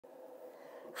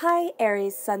Hi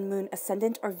Aries, Sun, Moon,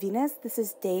 Ascendant, or Venus. This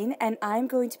is Dane, and I'm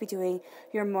going to be doing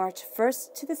your March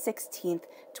 1st to the 16th,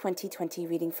 2020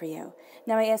 reading for you.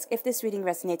 Now I ask if this reading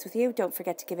resonates with you, don't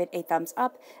forget to give it a thumbs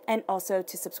up and also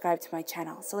to subscribe to my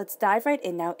channel. So let's dive right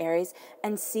in now, Aries,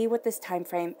 and see what this time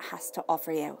frame has to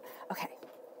offer you. Okay,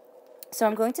 so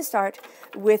I'm going to start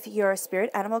with your spirit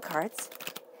animal cards.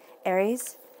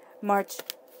 Aries, March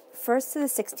 1st to the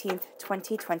 16th,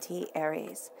 2020,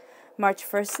 Aries. March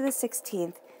 1st to the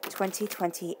 16th,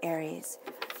 2020, Aries.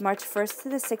 March 1st to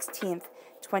the 16th,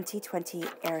 2020,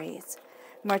 Aries.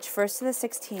 March 1st to the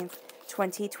 16th,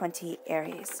 2020,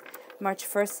 Aries. March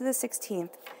 1st to the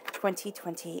 16th,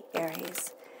 2020,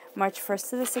 Aries. March 1st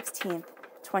to the 16th,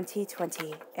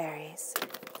 2020, Aries.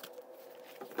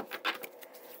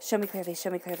 Show me clearly, show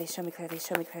me clearly, show me clearly,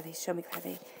 show me clearly, show me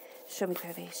clearly, show me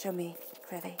clearly, show me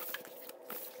clearly.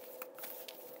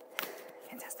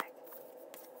 Fantastic.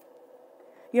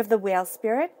 You have the whale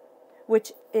spirit,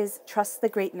 which is trust the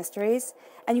great mysteries,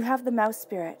 and you have the mouse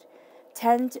spirit,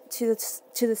 tend to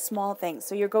the small things.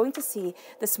 So you're going to see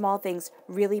the small things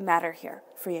really matter here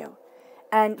for you.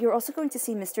 And you're also going to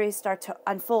see mysteries start to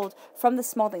unfold from the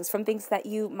small things, from things that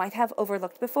you might have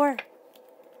overlooked before.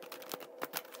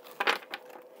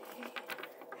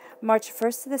 March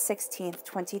 1st to the 16th,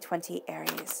 2020,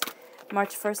 Aries.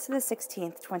 March 1st to the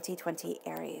 16th, 2020,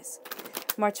 Aries.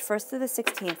 March 1st to the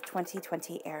 16th,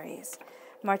 2020, Aries.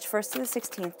 March 1st to the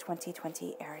 16th,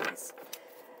 2020, Aries.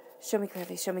 Show me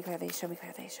clearly, show me clearly, show me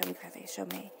clearly, show me clearly, show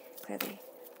me clearly.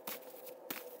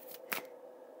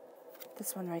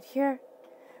 This one right here,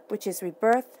 which is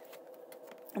rebirth,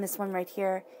 and this one right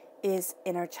here is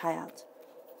inner child.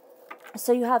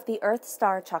 So you have the Earth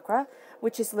Star Chakra,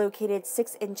 which is located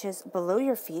 6 inches below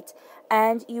your feet,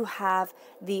 and you have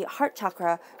the Heart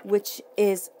Chakra, which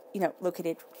is,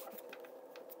 located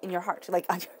in your heart, like,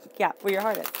 yeah, where your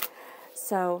heart is.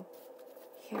 So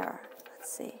here,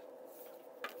 let's see.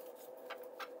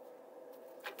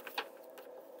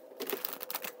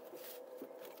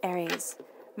 Aries,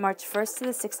 March 1st to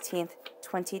the 16th,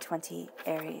 2020,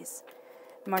 Aries.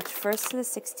 March 1st to the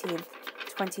 16th,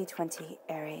 2020,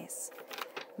 Aries.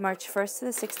 March 1st to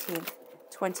the 16th,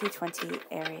 2020,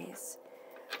 Aries.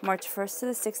 March 1st to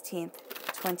the 16th,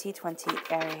 2020,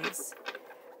 Aries.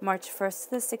 March 1st to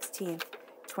the 16th,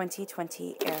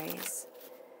 2020, Aries.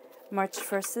 March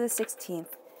 1st to the 16th,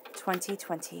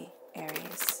 2020,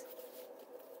 Aries.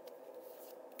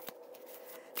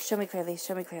 Show me clearly,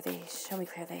 show me clearly, show me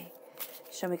clearly,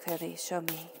 show me clearly, show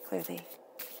me clearly.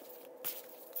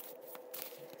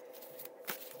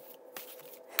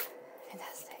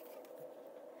 Fantastic.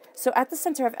 So at the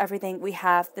center of everything, we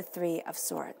have the Three of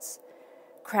Swords.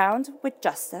 Crowned with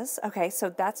justice. Okay, so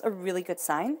that's a really good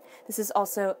sign. This is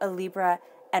also a Libra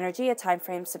energy, a time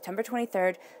frame September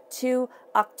 23rd to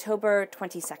October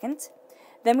 22nd.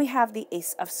 Then we have the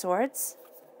Ace of Swords.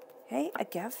 Okay, a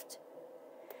gift.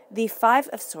 The Five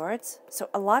of Swords, so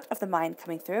a lot of the mind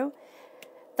coming through.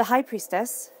 The High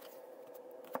Priestess.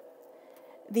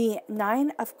 The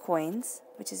Nine of Coins,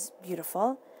 which is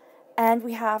beautiful. And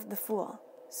we have the Fool,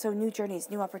 so new journeys,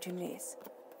 new opportunities.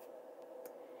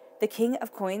 The King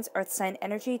of Coins, Earth sign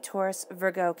energy, Taurus,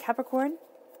 Virgo, Capricorn.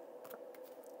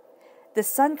 The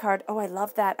Sun card, oh, I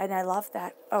love that, and I love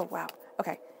that. Oh, wow,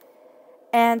 okay.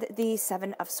 And the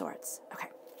Seven of Swords, okay.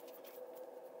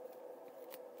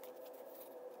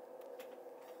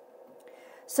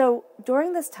 So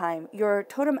during this time, your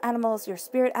totem animals, your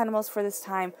spirit animals for this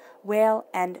time, whale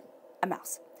and a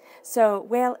mouse. So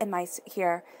whale and mice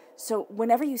here. So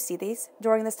whenever you see these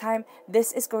during this time,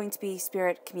 this is going to be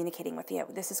spirit communicating with you.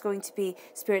 This is going to be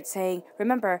spirit saying,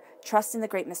 remember, trust in the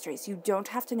great mysteries. You don't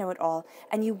have to know it all,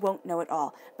 and you won't know it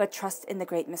all, but trust in the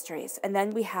great mysteries. And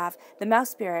then we have the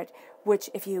mouse spirit, which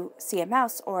if you see a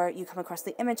mouse or you come across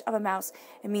the image of a mouse,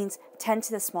 it means tend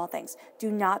to the small things.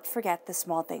 Do not forget the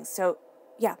small things. So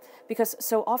yeah, because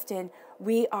so often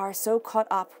we are so caught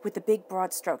up with the big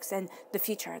broad strokes and the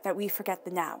future that we forget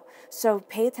the now. So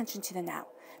pay attention to the now.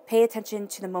 Pay attention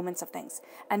to the moments of things.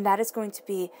 And that is going to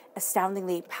be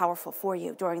astoundingly powerful for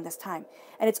you during this time.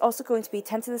 And it's also going to be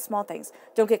tend to the small things.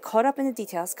 Don't get caught up in the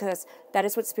details, because that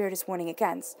is what Spirit is warning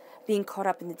against, being caught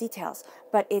up in the details.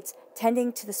 But it's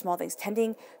tending to the small things,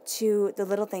 tending to the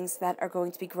little things that are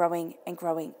going to be growing and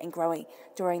growing and growing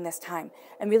during this time.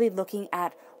 And really looking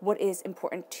at what is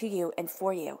important to you and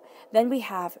for you. Then we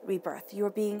have rebirth. You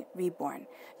are being reborn.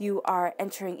 You are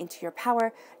entering into your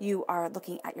power. You are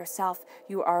looking at yourself.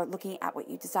 You are looking at what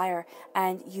you desire,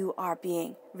 and you are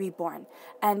being reborn.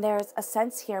 And there's a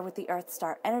sense here with the Earth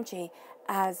Star energy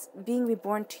as being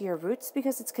reborn to your roots,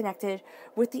 because it's connected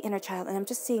with the inner child. And I'm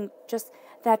just seeing just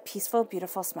that peaceful,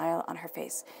 beautiful smile on her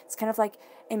face. It's kind of like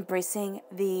embracing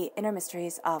the inner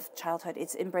mysteries of childhood.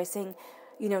 It's embracing,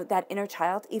 that inner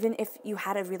child. Even if you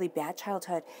had a really bad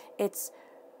childhood, it's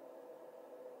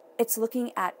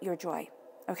looking at your joy,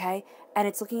 okay? And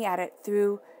it's looking at it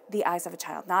through the eyes of a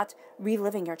child, not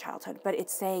reliving your childhood, but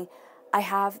it's saying, I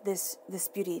have this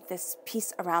beauty, this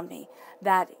peace around me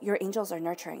that your angels are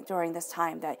nurturing during this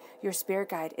time, that your spirit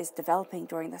guide is developing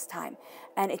during this time.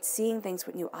 And it's seeing things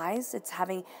with new eyes. It's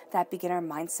having that beginner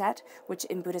mindset, which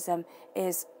in Buddhism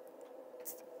is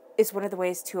one of the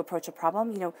ways to approach a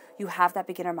problem. You have that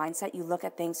beginner mindset. You look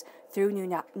at things through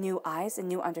new eyes and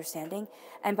new understanding.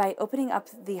 And by opening up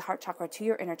the heart chakra to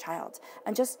your inner child,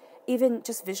 and just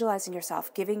visualizing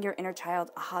yourself, giving your inner child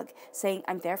a hug, saying,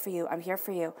 I'm there for you, I'm here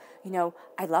for you,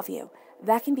 I love you.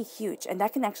 That can be huge, and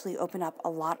that can actually open up a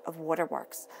lot of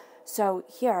waterworks. So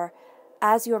here,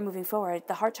 as you are moving forward,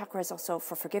 the heart chakra is also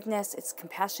for forgiveness, it's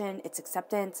compassion, it's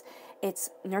acceptance,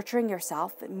 it's nurturing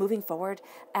yourself, moving forward,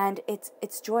 and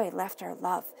it's joy, laughter,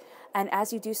 love. And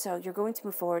as you do so, you're going to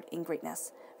move forward in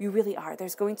greatness. You really are.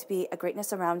 There's going to be a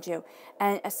greatness around you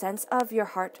and a sense of your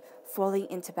heart falling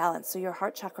into balance. So your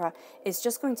heart chakra is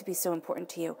just going to be so important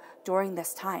to you during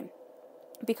this time,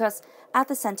 because at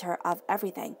the center of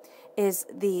everything is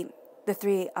the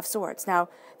Three of Swords. Now,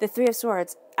 the Three of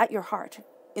Swords at your heart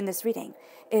in this reading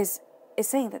is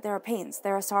saying that there are pains,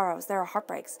 there are sorrows, there are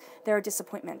heartbreaks, there are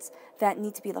disappointments that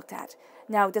need to be looked at.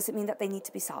 Now, does it mean that they need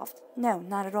to be solved? No,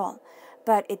 not at all.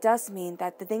 But it does mean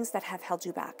that the things that have held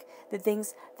you back, the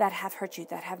things that have hurt you,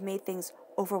 that have made things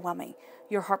overwhelming,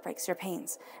 your heartbreaks, your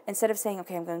pains, instead of saying,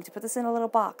 okay, I'm going to put this in a little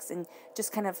box and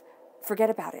just kind of forget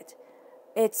about it,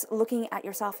 it's looking at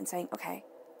yourself and saying, okay,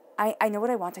 I know what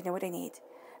I want, I know what I need,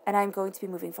 and I'm going to be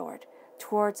moving forward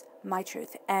towards my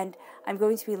truth. And I'm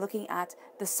going to be looking at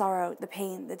the sorrow, the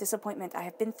pain, the disappointment I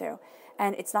have been through.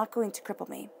 And it's not going to cripple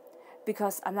me,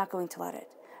 because I'm not going to let it.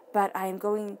 But I am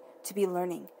going to be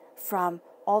learning from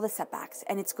all the setbacks.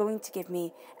 And it's going to give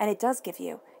me, and it does give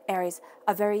you, Aries,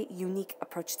 a very unique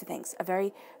approach to things,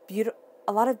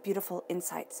 a lot of beautiful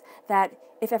insights that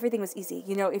if everything was easy,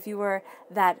 if you were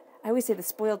that, I always say the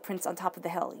spoiled prince on top of the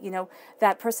hill,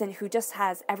 that person who just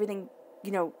has everything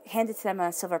handed to them on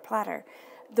a silver platter,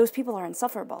 those people are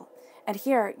insufferable. And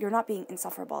here, you're not being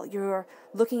insufferable. You're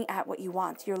looking at what you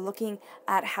want. You're looking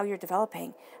at how you're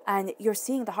developing. And you're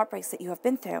seeing the heartbreaks that you have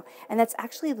been through. And that's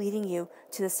actually leading you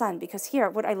to the sun. Because here,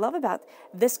 what I love about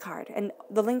this card, and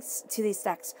the links to these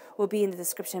decks will be in the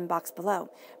description box below.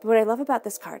 But what I love about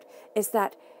this card is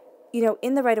that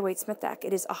in the Rider-Waite-Smith deck,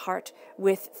 it is a heart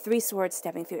with 3 swords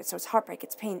stabbing through it. So it's heartbreak,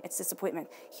 it's pain, it's disappointment.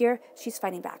 Here, she's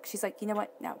fighting back. She's like, you know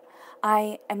what? No,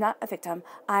 I am not a victim.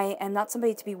 I am not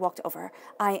somebody to be walked over.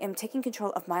 I am taking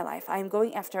control of my life. I am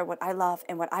going after what I love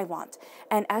and what I want.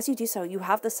 And as you do so, you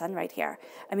have the sun right here.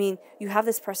 I mean, you have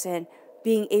this person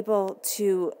being able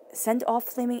to send off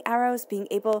flaming arrows, being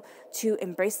able to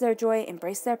embrace their joy,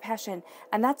 embrace their passion.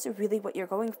 And that's really what you're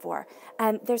going for.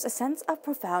 And there's a sense of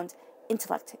profound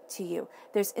intellect to you.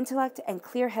 There's intellect and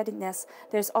clear-headedness.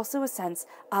 There's also a sense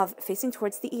of facing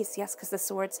towards the east. Yes, because the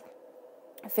swords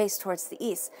face towards the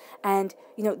east. And,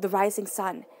 the rising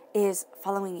sun is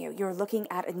following you. You're looking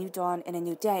at a new dawn and a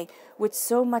new day with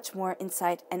so much more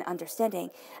insight and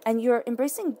understanding. And you're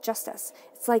embracing justice.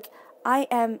 It's like, I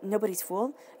am nobody's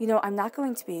fool. I'm not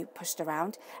going to be pushed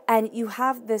around. And you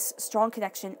have this strong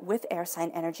connection with air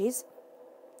sign energies.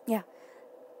 Yeah.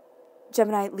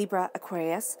 Gemini, Libra,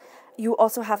 Aquarius. You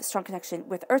also have a strong connection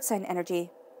with earth sign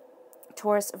energy,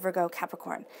 Taurus, Virgo,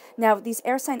 Capricorn. Now, these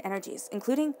air sign energies,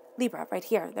 including Libra right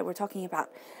here that we're talking about,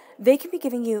 they can be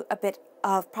giving you a bit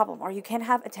of problem, or you can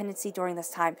have a tendency during this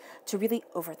time to really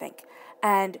overthink.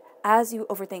 And as you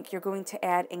overthink, you're going to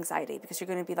add anxiety, because you're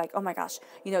going to be like, oh my gosh,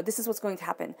 this is what's going to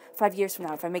happen 5 years from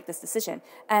now if I make this decision.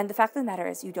 And the fact of the matter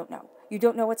is, you don't know. You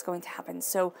don't know what's going to happen.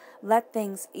 So let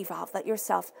things evolve. Let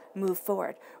yourself move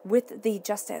forward. With the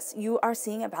justice, you are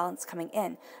seeing a balance coming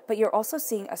in, but you're also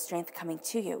seeing a strength coming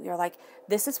to you. You're like,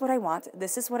 this is what I want.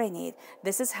 This is what I need.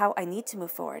 This is how I need to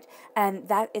move forward. And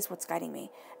that is what's guiding me.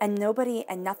 And nobody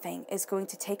and nothing is going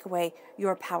to take away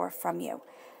your power from you.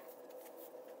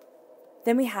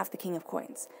 Then we have the King of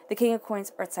Coins. The King of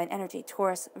Coins, earth sign energy,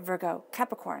 Taurus, Virgo,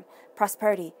 Capricorn,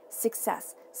 prosperity,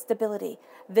 success, stability.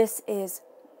 This is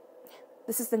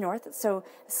the north. So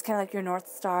this is kind of like your North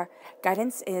Star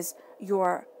guidance is,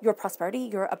 your prosperity,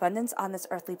 your abundance on this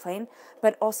earthly plane,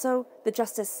 but also the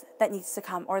justice that needs to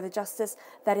come, or the justice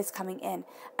that is coming in.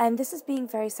 And this is being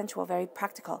very sensual, very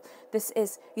practical. This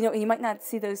is, you might not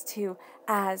see those two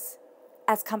as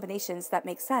combinations that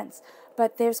make sense,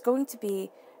 but there's going to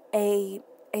be a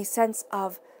sense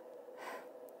of,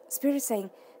 Spirit is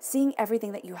saying, seeing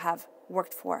everything that you have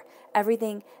worked for,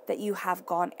 everything that you have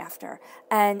gone after.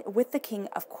 And with the King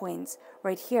of Coins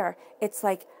right here, it's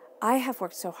like, I have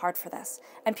worked so hard for this,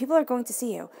 and people are going to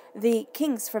see you. The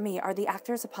kings, for me, are the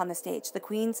actors upon the stage, the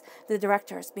queens, the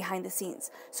directors behind the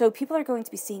scenes. So people are going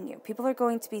to be seeing you. People are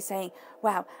going to be saying,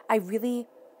 wow, I really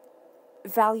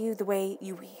value the way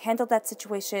you handled that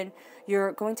situation.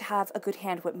 You're going to have a good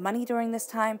hand with money during this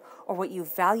time, or what you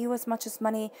value as much as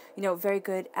money. Very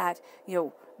good at,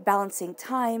 balancing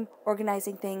time,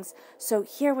 organizing things. So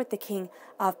here with the King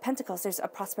of Pentacles, there's a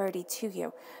prosperity to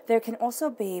you. There can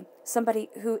also be somebody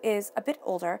who is a bit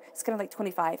older. It's kind of like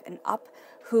 25 and up,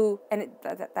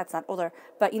 that's not older,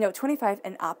 but 25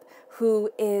 and up,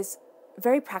 who is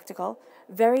very practical,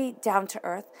 very down to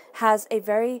earth, has a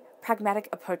very pragmatic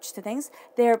approach to things.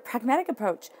 Their pragmatic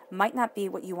approach might not be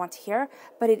what you want to hear,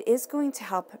 but it is going to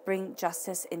help bring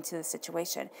justice into the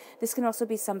situation. This can also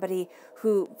be somebody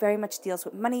who very much deals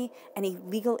with money, any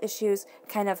legal issues,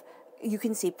 you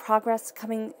can see progress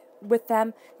coming with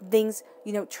them, things,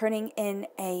 turning in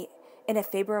a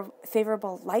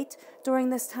favorable light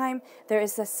during this time. There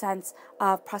is this sense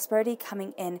of prosperity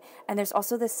coming in, and there's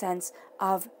also this sense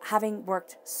of having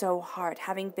worked so hard,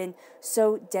 having been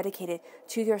so dedicated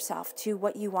to yourself, to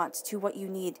what you want, to what you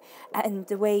need, and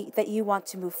the way that you want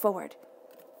to move forward.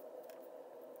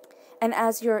 And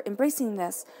as you're embracing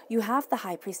this, you have the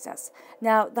High Priestess.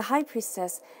 Now, the High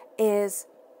Priestess is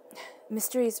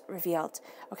mysteries revealed.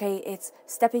 Okay, it's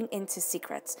stepping into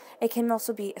secrets. It can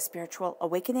also be a spiritual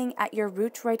awakening at your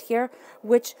root right here,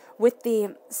 which with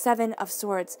the Seven of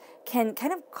Swords can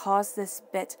kind of cause this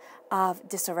bit of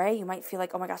disarray. You might feel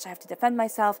like, oh my gosh, I have to defend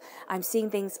myself. I'm seeing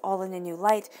things all in a new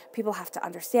light. People have to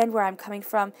understand where I'm coming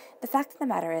from. The fact of the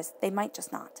matter is, they might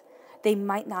just not. They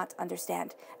might not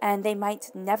understand, and they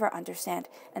might never understand,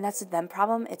 and that's a them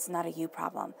problem. It's not a you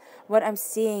problem. What I'm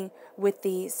seeing with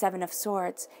the Seven of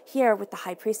Swords here with the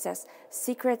High Priestess,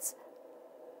 secrets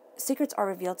are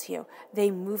revealed to you. They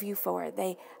move you forward.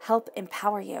 They help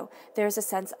empower you. There's a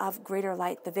sense of greater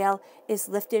light. The veil is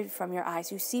lifted from your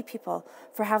eyes. You see people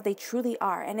for how they truly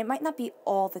are, and it might not be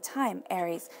all the time,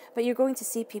 Aries, but you're going to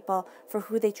see people for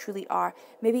who they truly are,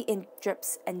 maybe in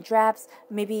drips and drabs,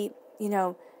 maybe,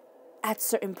 at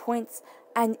certain points,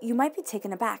 and you might be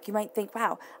taken aback. You might think,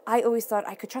 wow, I always thought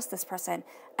I could trust this person,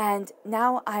 and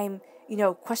now I'm,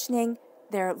 questioning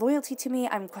their loyalty to me.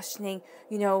 I'm questioning,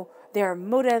 their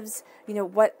motives,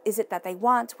 what is it that they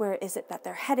want? Where is it that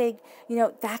they're heading?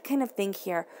 That kind of thing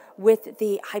here with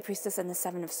the High Priestess and the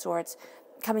Seven of Swords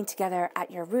coming together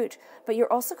at your root. But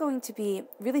you're also going to be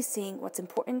really seeing what's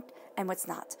important and what's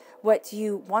not, what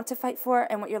you want to fight for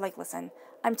and what you're like, listen,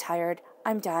 I'm tired,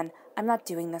 I'm done, I'm not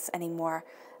doing this anymore.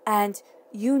 And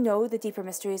you know the deeper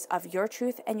mysteries of your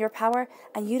truth and your power,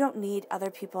 and you don't need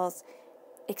other people's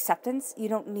acceptance. You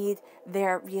don't need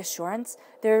their reassurance.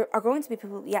 There are going to be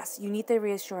people, yes, you need their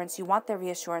reassurance, you want their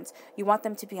reassurance, you want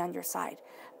them to be on your side.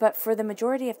 But for the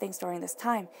majority of things during this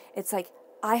time, it's like,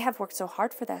 I have worked so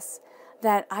hard for this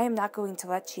that I am not going to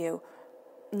let you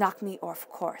knock me off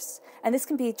course. And this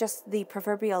can be just the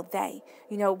proverbial they.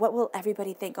 What will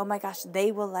everybody think? Oh my gosh,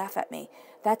 they will laugh at me.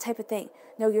 That type of thing.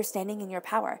 No, you're standing in your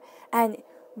power. And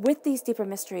with these deeper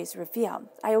mysteries revealed,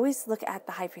 I always look at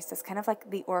the High Priestess, kind of like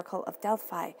the Oracle of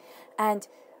Delphi. And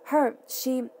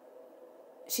she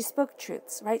spoke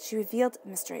truths, right? She revealed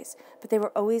mysteries, but they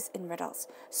were always in riddles.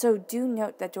 So do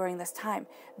note that during this time,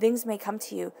 things may come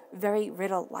to you very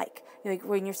riddle-like. Like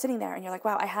when you're sitting there and you're like,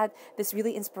 wow, I had this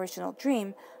really inspirational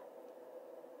dream,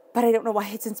 but I don't know why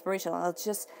it's inspirational. It's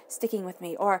just sticking with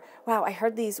me. Or, wow, I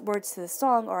heard these words to this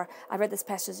song, or I read this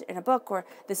passage in a book, or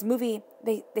this movie,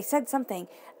 they said something,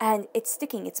 and it's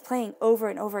sticking, it's playing over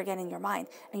and over again in your mind.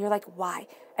 And you're like, why?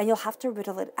 And you'll have to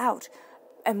riddle it out.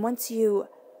 And once you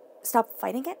stop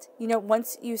fighting it,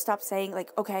 once you stop saying like,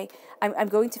 okay, I'm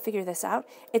going to figure this out,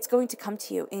 it's going to come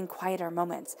to you in quieter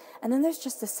moments. And then there's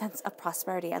just a sense of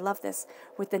prosperity. I love this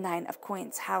with the Nine of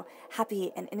Coins, how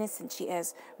happy and innocent she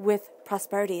is with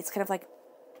prosperity. It's kind of like,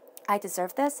 I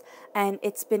deserve this, and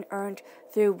it's been earned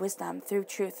through wisdom, through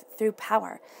truth, through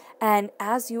power. And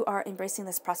as you are embracing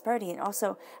this prosperity, and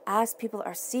also as people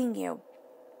are seeing you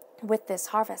with this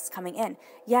harvest coming in.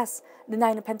 Yes, the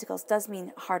Nine of Pentacles does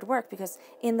mean hard work, because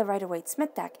in the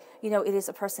Rider-Waite-Smith deck, it is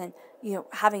a person,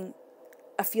 having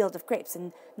a field of grapes,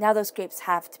 and now those grapes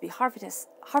have to be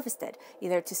harvested,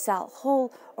 either to sell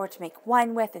whole or to make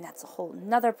wine with, and that's a whole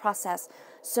nother process.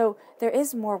 So there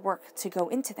is more work to go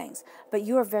into things, but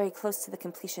you are very close to the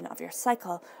completion of your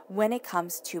cycle when it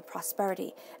comes to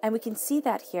prosperity. And we can see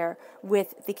that here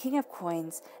with the King of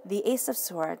Coins, the Ace of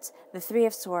Swords, the Three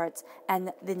of Swords,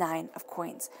 and the Nine of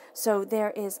Coins. So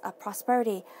there is a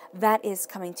prosperity that is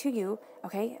coming to you,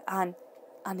 okay, on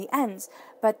the ends,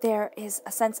 but there is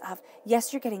a sense of,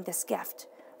 yes, you're getting this gift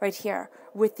right here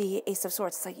with the Ace of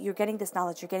Swords. It's like you're getting this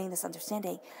knowledge, you're getting this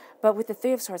understanding. But with the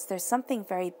Three of Swords, there's something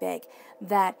very big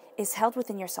that is held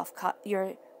within your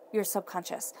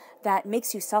subconscious that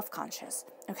makes you self-conscious,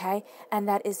 okay? And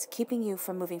that is keeping you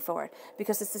from moving forward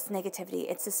because it's this negativity,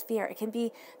 it's this fear. It can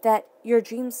be that your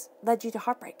dreams led you to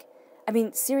heartbreak. I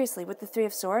mean, seriously, with the Three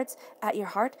of Swords at your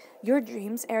heart, your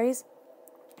dreams, Aries,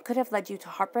 could have led you to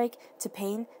heartbreak, to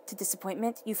pain, to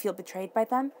disappointment. You feel betrayed by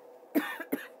them.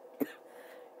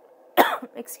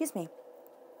 Excuse me.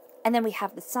 And then we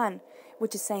have the Sun,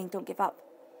 which is saying, don't give up.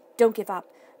 Don't give up.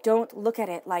 Don't look at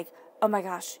it like, oh my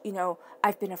gosh,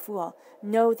 I've been a fool.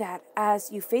 Know that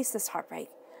as you face this heartbreak,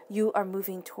 you are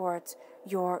moving towards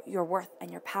your worth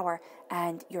and your power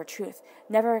and your truth.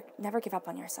 Never give up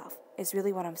on yourself is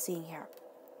really what I'm seeing here.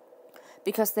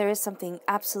 Because there is something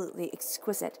absolutely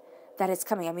exquisite that is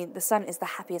coming. I mean, the Sun is the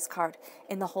happiest card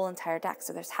in the whole entire deck.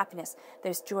 So there's happiness,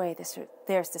 there's joy,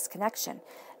 there's this connection.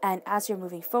 And as you're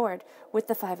moving forward with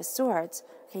the Five of Swords,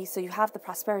 okay, so you have the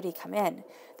prosperity come in.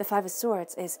 The Five of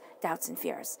Swords is doubts and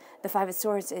fears. The Five of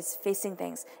Swords is facing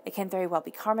things. It can very well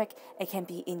be karmic. It can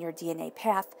be in your DNA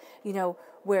path,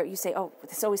 where you say, oh,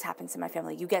 this always happens in my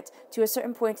family. You get to a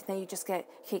certain point and then you just get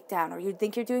kicked down, or you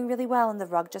think you're doing really well and the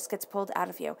rug just gets pulled out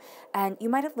of you. And you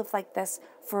might have lived like this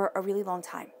for a really long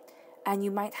time. And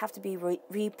you might have to be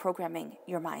reprogramming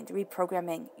your mind,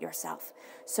 reprogramming yourself.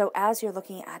 So as you're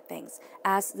looking at things,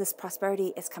 as this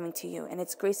prosperity is coming to you and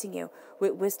it's gracing you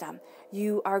with wisdom,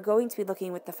 you are going to be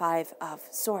looking with the Five of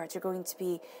Swords. You're going to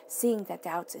be seeing that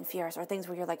doubts and fears are things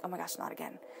where you're like, oh my gosh, not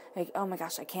again. Like, oh my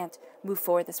gosh, I can't move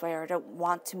forward this way, or I don't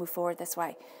want to move forward this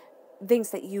way. Things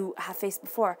that you have faced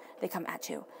before, they come at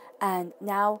you. And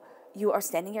now you are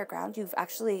standing your ground. You've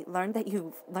actually learned that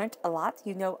you've learned a lot.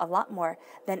 You know a lot more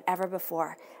than ever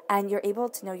before. And you're able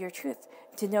to know your truth,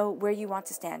 to know where you want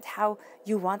to stand, how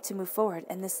you want to move forward.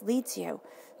 And this leads you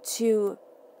to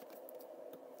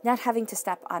not having to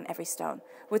step on every stone.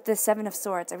 With the Seven of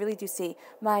Swords, I really do see,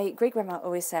 my great-grandma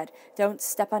always said, don't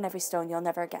step on every stone, you'll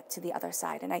never get to the other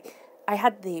side. And I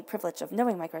had the privilege of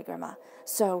knowing my great-grandma.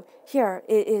 So here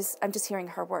it is, I'm just hearing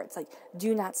her words, like,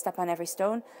 do not step on every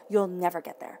stone, you'll never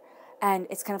get there. And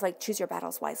it's kind of like, choose your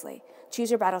battles wisely.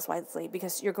 Choose your battles wisely,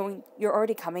 because you're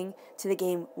already coming to the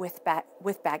game with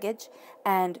baggage.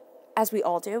 And as we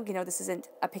all do, this isn't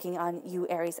a picking on you,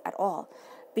 Aries, at all.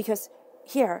 Because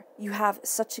here you have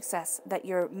such success that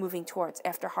you're moving towards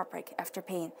after heartbreak, after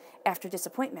pain, after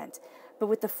disappointment. But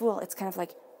with the Fool, it's kind of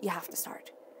like, you have to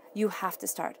start. You have to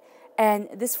start. And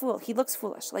this Fool, he looks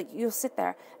foolish. Like, you'll sit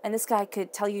there and this guy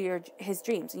could tell you his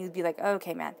dreams and you'd be like, oh,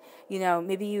 okay, man,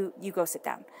 maybe you go sit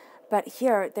down. But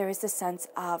here, there is this sense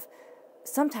of,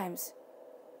 sometimes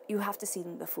you have to see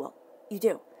the Fool. You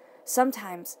do.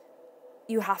 Sometimes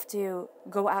you have to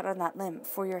go out on that limb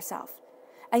for yourself.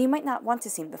 And you might not want to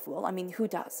seem the Fool. I mean, who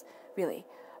does, really?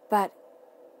 But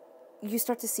you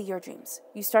start to see your dreams.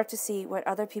 You start to see what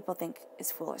other people think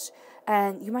is foolish.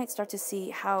 And you might start to see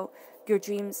how your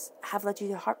dreams have led you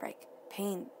to heartbreak,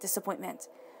 pain, disappointment.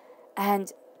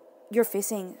 And you're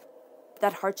facing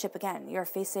that hardship again. You're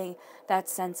facing that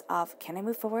sense of, can I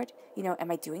move forward?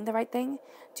 Am I doing the right thing?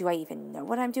 Do I even know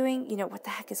what I'm doing? What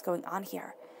the heck is going on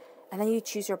here? And then you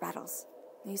choose your battles.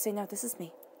 And you say, no, this is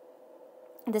me.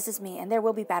 This is me. And there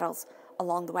will be battles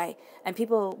along the way. And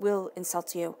people will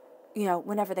insult you,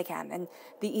 whenever they can. And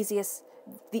the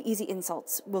easy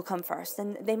insults will come first.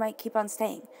 And they might keep on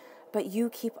staying. But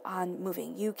you keep on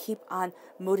moving. You keep on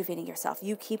motivating yourself.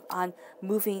 You keep on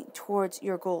moving towards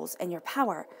your goals and your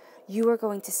power. You are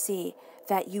going to see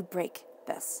that you break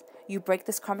this. You break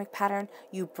this karmic pattern.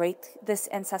 You break this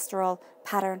ancestral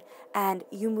pattern. And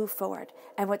you move forward.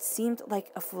 And what seemed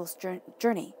like a fool's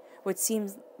journey, what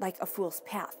seems like a fool's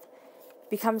path,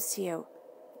 becomes to you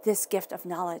this gift of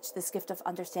knowledge, this gift of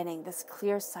understanding, this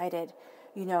clear-sighted,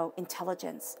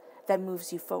 intelligence that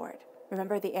moves you forward.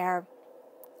 Remember, the air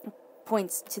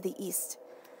points to the east.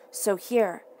 So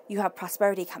here you have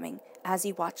prosperity coming as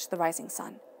you watch the rising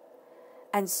sun.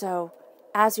 And so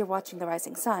as you're watching the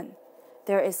rising sun,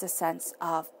 there is this sense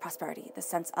of prosperity, the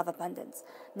sense of abundance.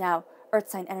 Now, earth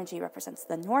sign energy represents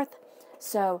the north,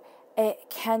 so it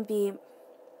can be,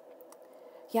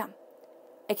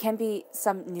 It can be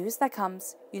some news that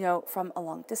comes, from a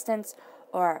long distance,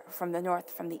 or from the north,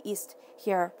 from the east,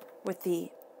 here with the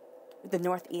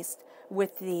northeast,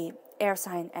 with the air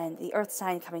sign and the earth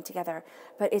sign coming together.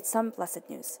 But it's some blessed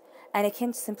news. And it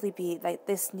can simply be like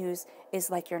this news is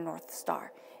like your North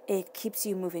Star. It keeps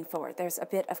you moving forward. There's a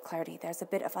bit of clarity. There's a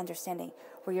bit of understanding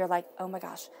where you're like, oh my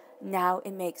gosh, now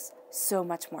it makes so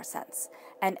much more sense.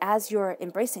 And as you're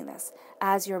embracing this,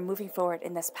 as you're moving forward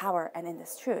in this power and in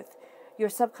this truth, your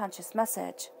subconscious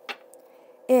message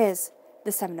is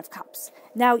the Seven of Cups.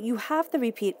 Now, you have the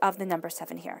repeat of the number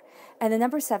 7 here. And the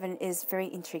number 7 is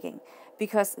very intriguing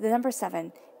because the number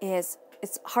 7 is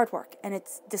it's hard work and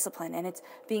it's discipline and it's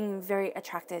being very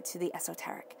attracted to the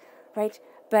esoteric, right?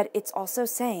 But it's also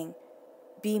saying,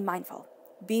 be mindful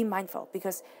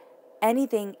because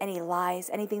anything, any lies,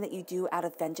 anything that you do out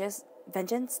of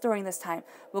vengeance during this time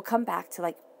will come back to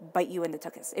like bite you in the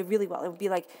tuchus. It really will. It will be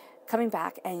like coming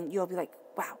back and you'll be like,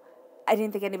 wow, I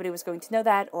didn't think anybody was going to know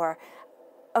that, or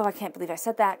oh, I can't believe I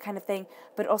said that kind of thing.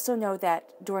 But also know that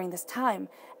during this time,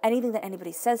 anything that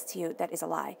anybody says to you that is a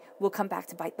lie will come back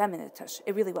to bite them in the tush.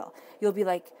 It really will. You'll be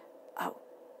like, oh,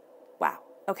 wow,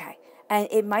 okay. And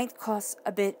it might cause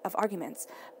a bit of arguments,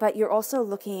 but you're also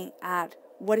looking at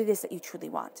what it is that you truly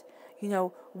want.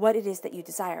 What it is that you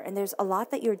desire. And there's a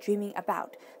lot that you're dreaming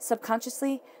about.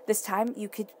 Subconsciously, this time, you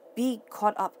could be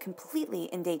caught up completely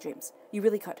in daydreams. You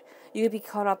really could. You could be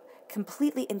caught up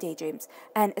completely in daydreams.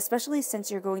 And especially since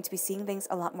you're going to be seeing things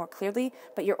a lot more clearly,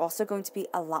 but you're also going to be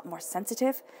a lot more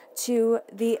sensitive to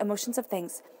the emotions of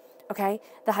things. Okay?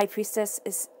 The High Priestess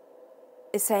is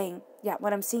saying, yeah,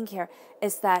 what I'm seeing here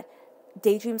is that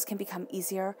daydreams can become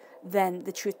easier than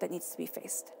the truth that needs to be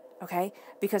faced. Okay?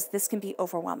 Because this can be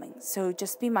overwhelming. So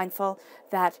just be mindful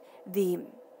that the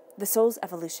soul's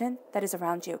evolution that is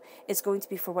around you is going to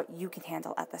be for what you can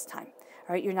handle at this time.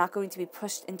 All right? You're not going to be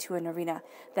pushed into an arena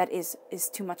that is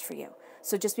too much for you.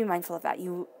 So just be mindful of that.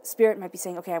 Spirit might be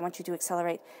saying, okay, I want you to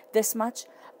accelerate this much,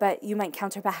 but you might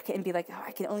counter back and be like, oh,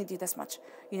 I can only do this much.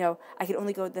 I can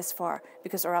only go this far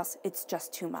because or else it's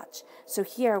just too much. So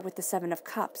here with the 7 of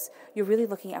Cups, you're really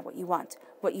looking at what you want,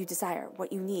 what you desire,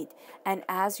 what you need. And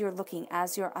as you're looking,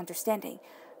 as you're understanding,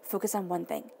 focus on one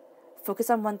thing. Focus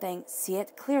on one thing, see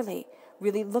it clearly,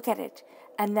 really look at it,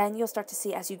 and then you'll start to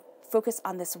see as you focus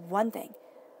on this one thing,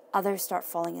 others start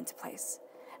falling into place.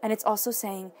 And it's also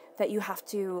saying that you have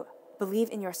to believe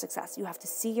in your success. You have to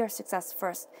see your success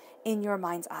first in your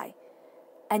mind's eye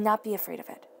and not be afraid of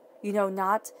it.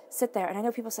 Not sit there. And I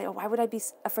know people say, oh, why would I be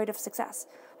afraid of success?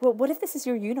 Well, what if this is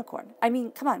your unicorn? I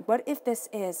mean, come on. What if this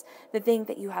is the thing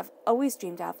that you have always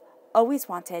dreamed of, always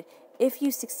wanted? If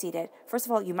you succeeded, first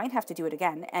of all, you might have to do it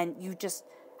again, and you just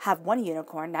have one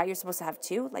unicorn. Now you're supposed to have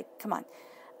 2. Like, come on.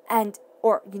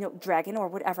 Or dragon or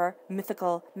whatever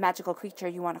mythical, magical creature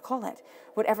you want to call it.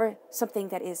 Whatever, something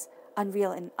that is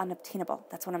unreal and unobtainable.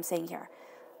 That's what I'm saying here.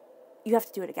 You have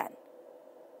to do it again.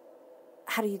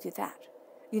 How do you do that?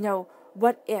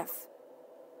 What if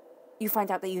you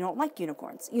find out that you don't like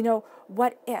unicorns?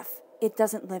 What if it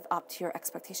doesn't live up to your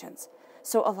expectations?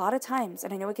 So a lot of times,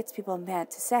 and I know it gets people mad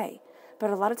to say,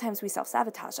 but a lot of times we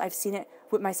self-sabotage. I've seen it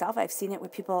with myself. I've seen it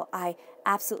with people I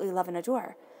absolutely love and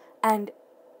adore. And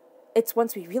it's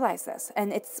once we realize this,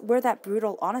 and it's where that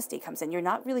brutal honesty comes in. You're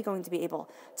not really going to be able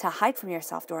to hide from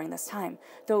yourself during this time,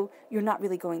 though you're not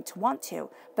really going to want to,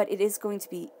 but it is going to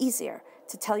be easier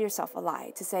to tell yourself a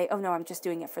lie, to say, oh no, I'm just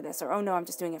doing it for this, or oh no, I'm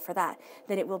just doing it for that,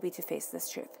 than it will be to face this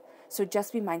truth. So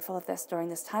just be mindful of this during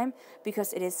this time,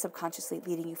 because it is subconsciously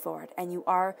leading you forward, and you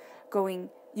are going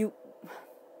to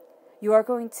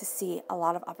see a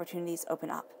lot of opportunities open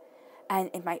up. And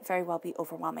it might very well be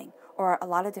overwhelming, or a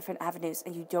lot of different avenues,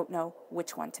 and you don't know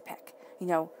which one to pick.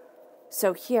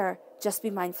 So here, just be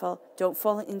mindful. Don't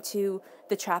fall into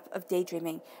the trap of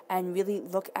daydreaming, and really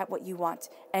look at what you want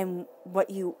and what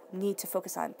you need to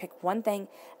focus on. Pick one thing,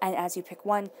 and as you pick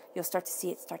one, you'll start to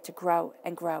see it start to grow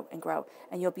and grow and grow,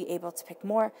 and you'll be able to pick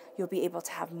more. You'll be able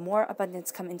to have more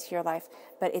abundance come into your life,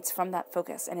 but it's from that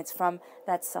focus, and it's from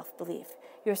that self-belief.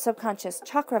 Your subconscious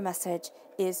chakra message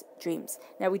is dreams.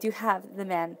 Now, we do have the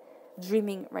man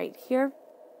dreaming right here.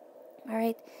 All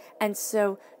right. And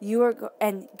so you are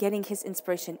and getting his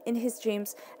inspiration in his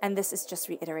dreams. And this is just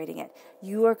reiterating it.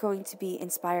 You are going to be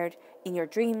inspired in your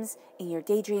dreams, in your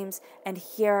daydreams. And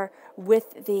here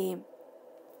with the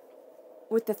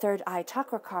third eye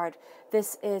chakra card,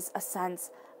 this is a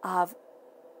sense of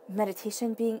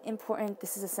meditation being important.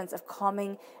 This is a sense of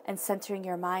calming and centering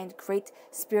your mind, great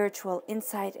spiritual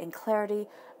insight and clarity,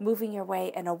 moving your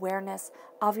way and awareness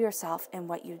of yourself and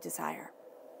what you desire.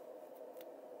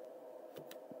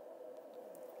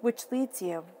 Which leads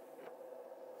you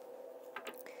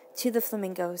to the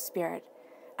flamingo spirit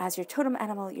as your totem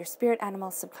animal, your spirit animal,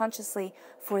 subconsciously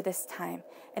for this time.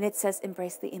 And it says,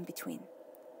 embrace the in-between.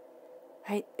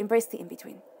 Right? Embrace the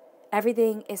in-between.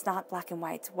 Everything is not black and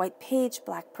white. White page,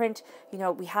 black print.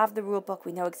 We have the rule book.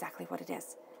 We know exactly what it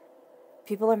is.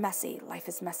 People are messy. Life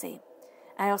is messy.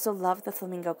 And I also love the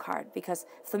flamingo card because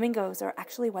flamingos are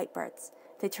actually white birds.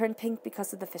 They turn pink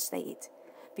because of the fish they eat.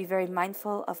 Be very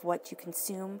mindful of what you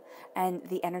consume and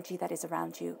the energy that is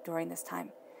around you during this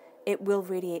time. It will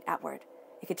radiate outward.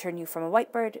 It could turn you from a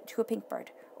white bird to a pink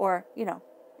bird, or,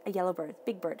 a yellow bird,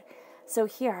 big bird. So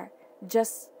here,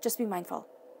 just be mindful,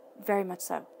 very much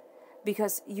so,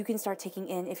 because you can start taking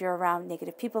in, if you're around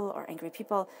negative people or angry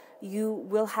people, you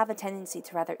will have a tendency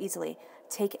to rather easily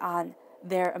take on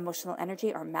their emotional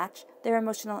energy or match their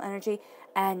emotional energy,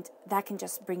 and that can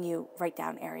just bring you right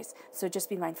down, Aries. So just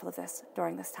be mindful of this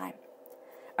during this time.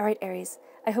 All right, Aries,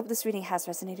 I hope this reading has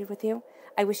resonated with you.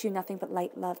 I wish you nothing but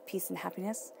light, love, peace, and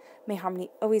happiness. May harmony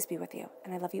always be with you,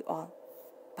 and I love you all.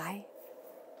 Bye.